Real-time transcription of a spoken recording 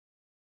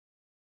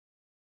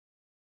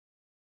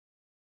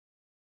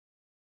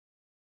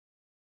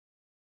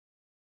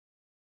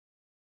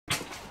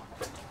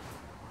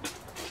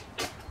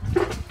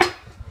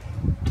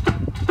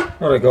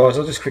Alright guys,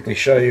 I'll just quickly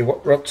show you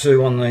what we're up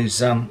to on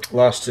these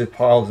last two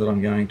piles that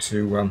I'm going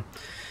to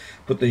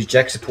put these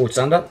jack supports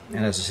under.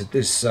 And as I said,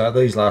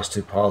 these last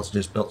two piles are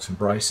just belts and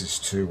braces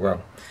to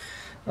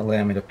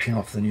allow me to pin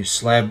off the new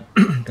slab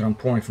that I'm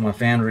pouring from my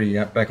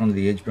foundry back onto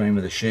the edge beam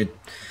of the shed.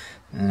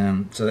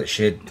 So that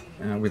shed,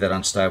 with that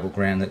unstable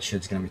ground, that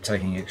shed's going to be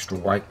taking extra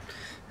weight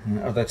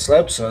of that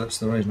slab, so that's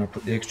the reason I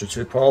put the extra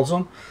two piles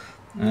on.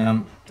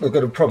 Look,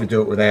 I'd probably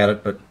do it without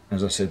it, but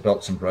as I said,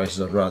 belts and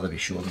braces, I'd rather be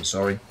sure than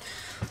sorry.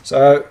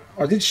 So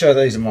I did show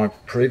these in my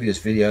previous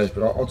videos,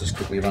 but I'll just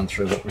quickly run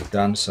through what we've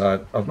done.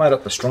 So I've made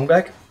up the strong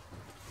back,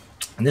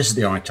 and this is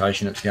the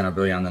orientation it's going to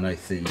be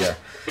underneath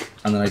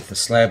the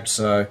slab.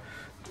 So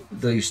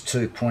these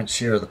 2 points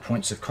here are the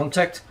points of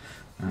contact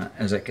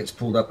as it gets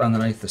pulled up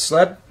underneath the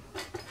slab.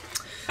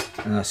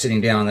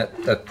 Sitting down on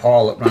that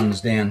pile that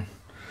runs down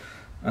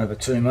over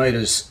 2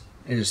 meters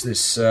is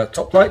this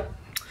top plate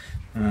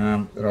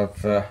that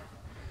I've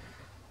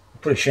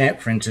put a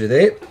chamfer into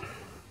there,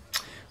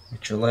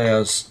 which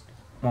allows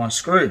my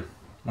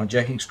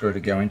jacking screw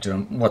to go into.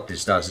 And what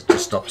this does, it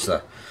just stops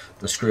the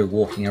screw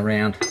walking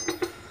around,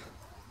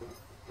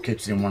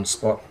 keeps it in one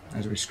spot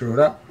as we screw it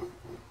up.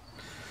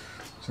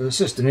 So the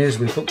system is,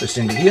 we put this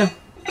into here,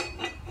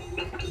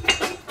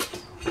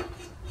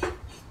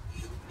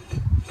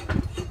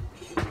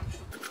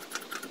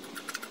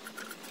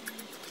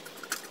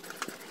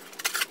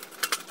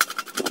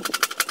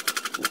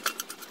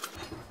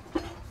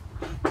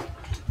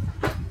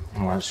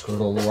 I won't screw it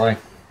all the way.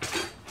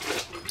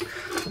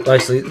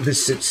 Basically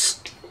this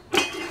sits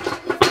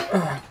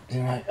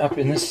up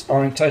in this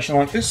orientation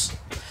like this.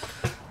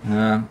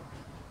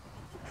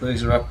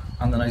 These are up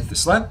underneath the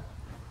slab,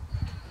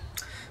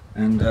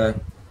 and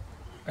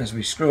as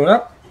we screw it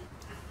up,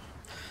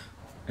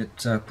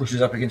 it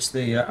pushes up against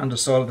the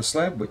underside of the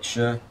slab, which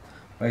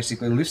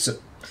basically lifts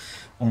it.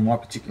 Or in my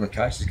particular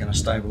case, is going to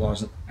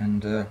stabilise it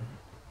and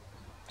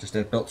just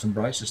have belts and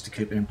braces to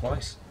keep it in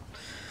place.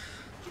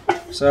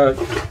 So,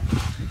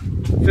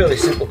 fairly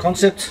simple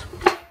concept,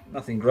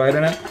 nothing great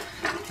in it.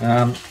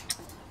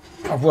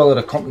 I've welded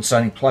a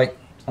compensating plate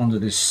onto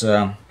this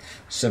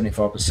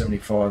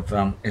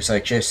 75x75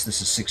 SHS.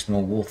 This is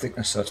 6mm wall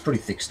thickness, so it's pretty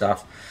thick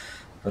stuff.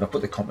 But I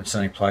put the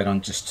compensating plate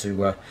on just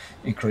to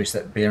increase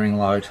that bearing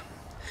load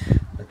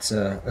that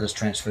is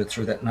transferred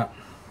through that nut.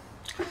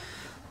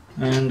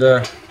 And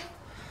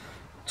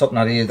top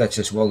nut here, that's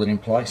just welded in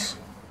place.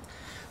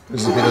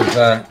 There's a bit of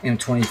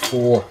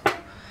M24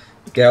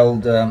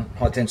 galled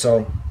high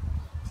tensile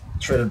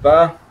threaded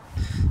bar,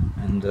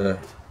 and the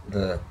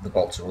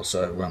bolts are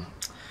also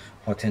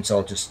high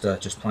tensile, just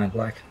plain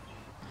black.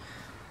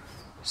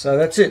 So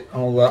that's it.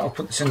 I'll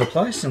put this into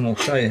place and we'll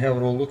show you how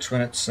it all looks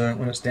when it's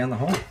down the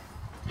hole.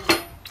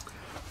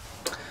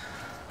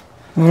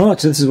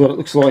 Alright, so this is what it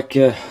looks like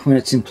when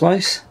it's in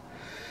place.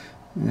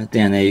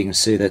 Down there you can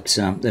see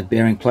that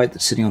bearing plate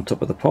that's sitting on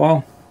top of the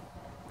pile,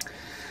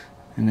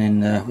 and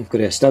then we've got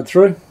our stud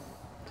through,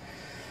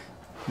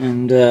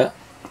 and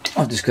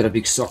I've just got a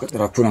big socket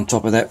that I put on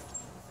top of that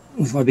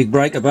with my big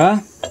breaker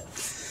bar,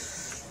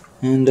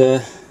 and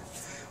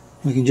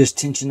we can just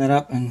tension that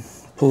up and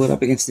pull it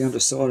up against the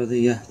underside of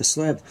the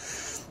slab,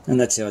 and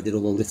that's how I did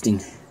all the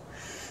lifting.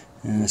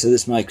 So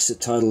this makes a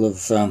total of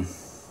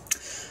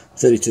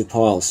 32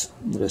 piles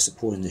that are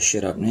supporting the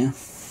shed up now.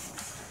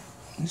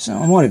 So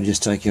I might even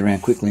just take you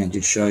around quickly and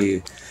just show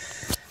you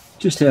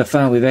just how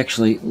far we've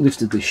actually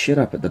lifted this shed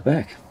up at the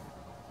back.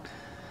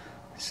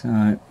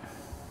 So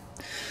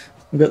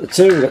we've got the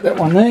two, we've got that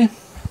one there,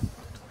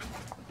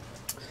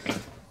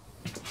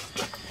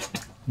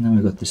 and then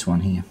we've got this one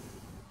here.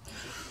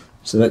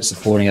 So that's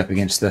supporting up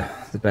against the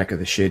back of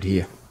the shed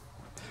here.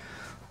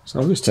 So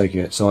I'll just take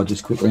you outside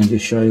just quickly and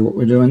just show you what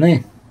we're doing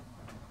there.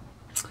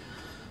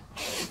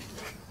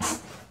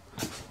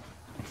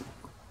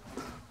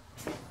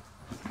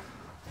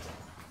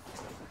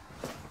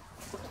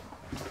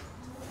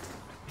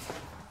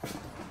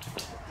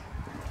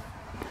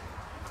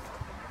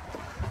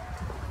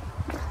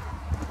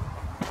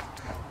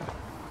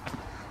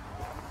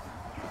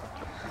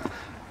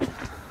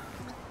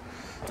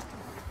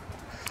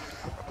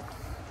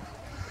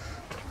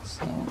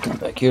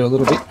 Back here a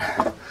little bit.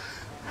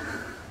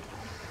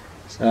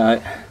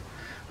 So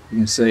you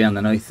can see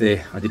underneath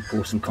there, I did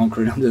pour some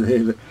concrete under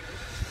there, but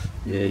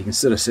yeah, you can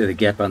sort of see the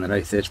gap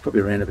underneath there. It's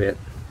probably around about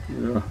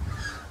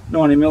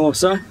 90mm or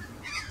so. It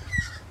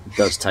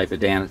does taper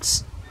down.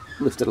 It's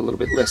lifted a little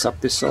bit less up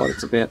this side.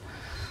 It's about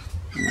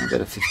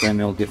about a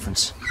 15mm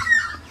difference.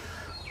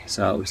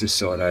 So it was this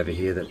side over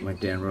here that went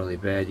down really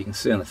bad. You can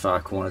see on the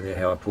far corner there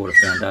how I poured a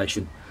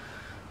foundation.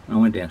 I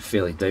went down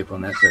fairly deep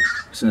on that, but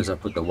as soon as I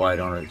put the weight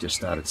on it, it just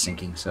started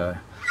sinking. So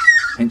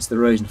hence the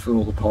reason for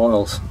all the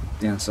piles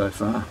down so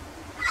far.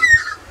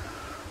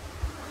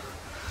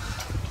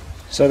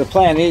 So the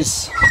plan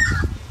is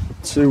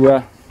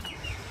to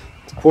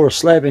pour a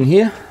slab in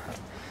here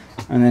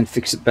and then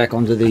fix it back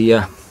onto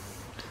the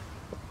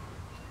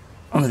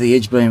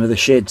edge beam of the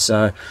shed.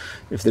 So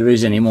if there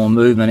is any more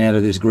movement out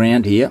of this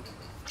ground here,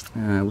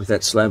 with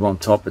that slab on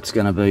top, it's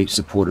going to be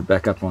supported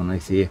back up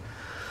underneath here.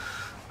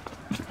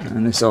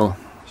 And this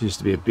used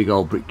to be a big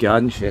old brick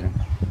garden shed. And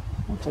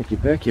I'll take you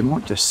back, you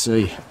might just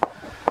see,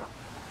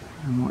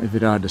 it might be a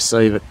bit hard to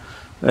see, but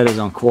that is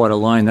on quite a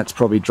lane. That's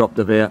probably dropped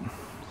about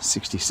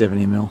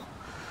 60-70 mil.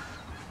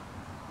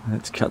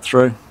 That's cut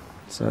through,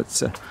 so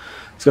it's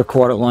got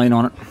quite a lane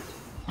on it.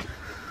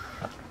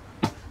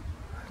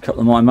 A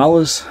couple of my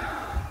mullers.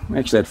 We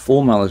actually had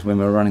 4 mullers when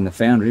we were running the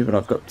foundry, but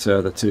I've got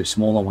the 2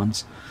 smaller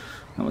ones.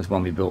 That was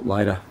one we built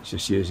later,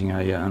 just using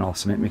an old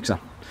cement mixer.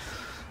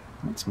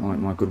 That's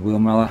my good wheel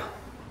muller.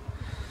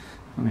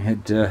 And we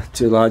had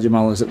 2 larger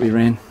mullers that we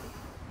ran.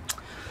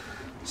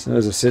 So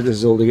as I said, this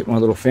is all to get my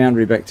little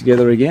foundry back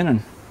together again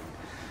and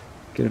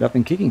get it up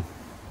and kicking.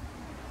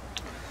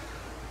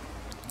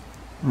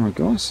 Alright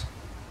guys,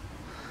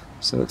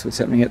 so that's what's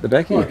happening at the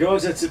back here. Alright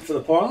guys, that's it for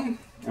the piling.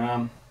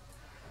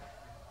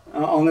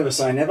 I'll never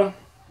say never,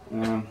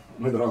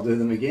 whether I'll do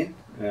them again.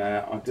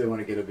 I do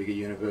want to get a bigger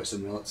universal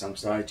mill at some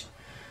stage,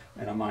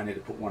 and I may need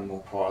to put one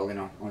more pile in.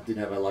 I did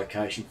have a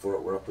location for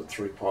it where I put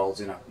 3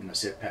 piles in a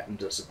set pattern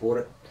to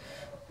support it,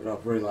 but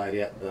I've relaid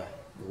out the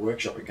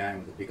workshop again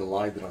with a bigger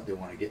lathe that I do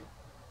want to get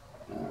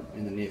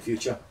in the near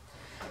future.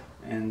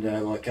 And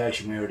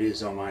location where it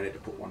is, I may need to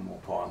put one more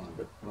pile in,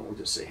 but we'll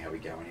just see how we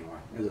go anyway.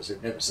 As I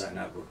said, never say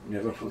no, but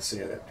never. We'll see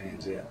how that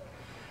pans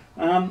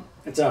out.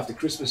 It's after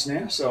Christmas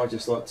now, so I'd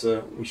just like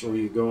to wish all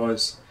you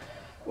guys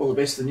all the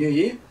best for the new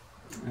year,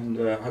 and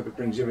I hope it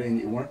brings everything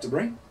that you want it to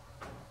bring.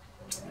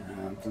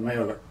 For me,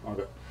 I've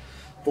got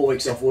 4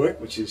 weeks off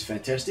work, which is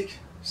fantastic.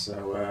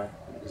 So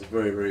it was a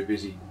very, very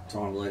busy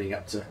time leading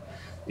up to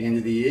the end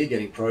of the year,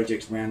 getting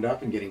projects wound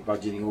up and getting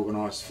budgeting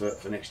organised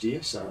for next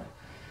year. So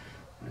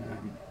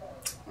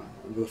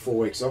with 4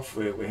 weeks off,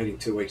 we're heading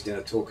 2 weeks down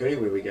to Torquay,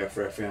 where we go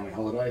for our family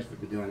holidays.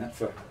 We've been doing that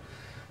for,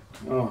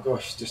 oh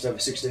gosh, just over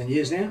 16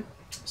 years now.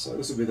 So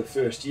this will be the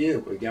first year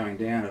that we're going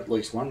down at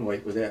least 1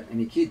 week without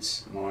any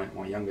kids. My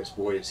youngest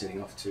boy is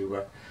heading off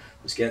to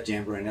the Scout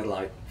Jamboree in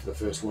Adelaide for the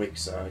first week,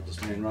 so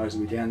just me and Rose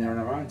will be down there on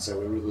our own, so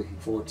we're really looking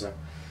forward to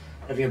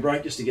having a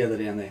break just together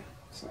down there.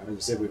 So as I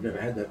said, we've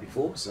never had that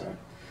before, so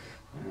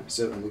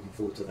certainly looking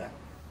forward to that.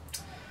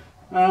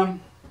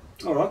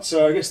 Alright,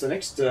 so I guess the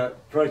next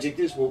project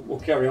is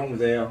we'll carry on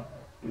with our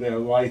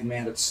lathe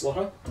mounted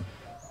slotter.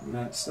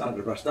 It's started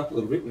to rust up a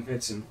little bit. We've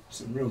had some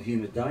real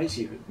humid days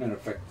here. As a matter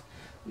of fact,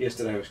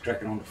 yesterday was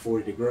cracking on to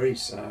 40 degrees,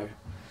 so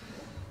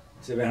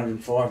it's about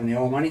 105 in the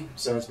old money.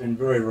 So it's been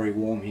very, very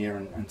warm here,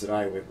 and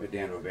today we're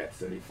down to about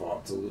 35.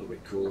 It's a little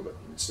bit cooler, but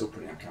it's still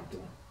pretty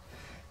uncomfortable.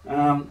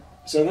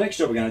 So the next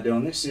job we're going to do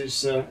on this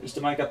is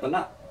to make up the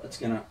nut that's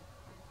going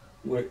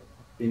to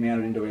be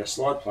mounted into our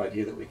slide plate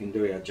here, that we can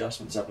do our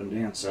adjustments up and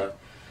down. So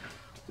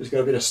just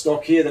got a bit of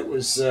stock here that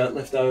was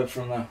left over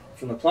from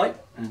the plate,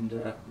 and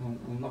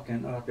we'll knock our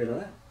nut up out of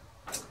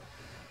that.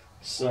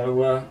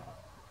 So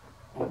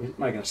I'll be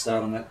making a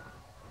start on that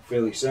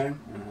fairly soon.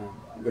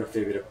 I've got a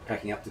fair bit of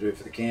packing up to do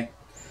for the camp.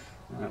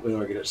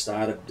 Whether I get it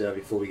started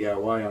before we go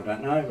away, I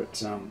don't know,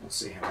 but we'll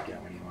see how we go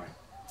anyway.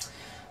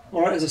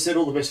 Alright, as I said,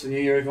 all the best for the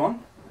new year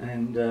everyone,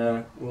 and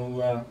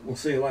we'll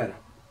see you later.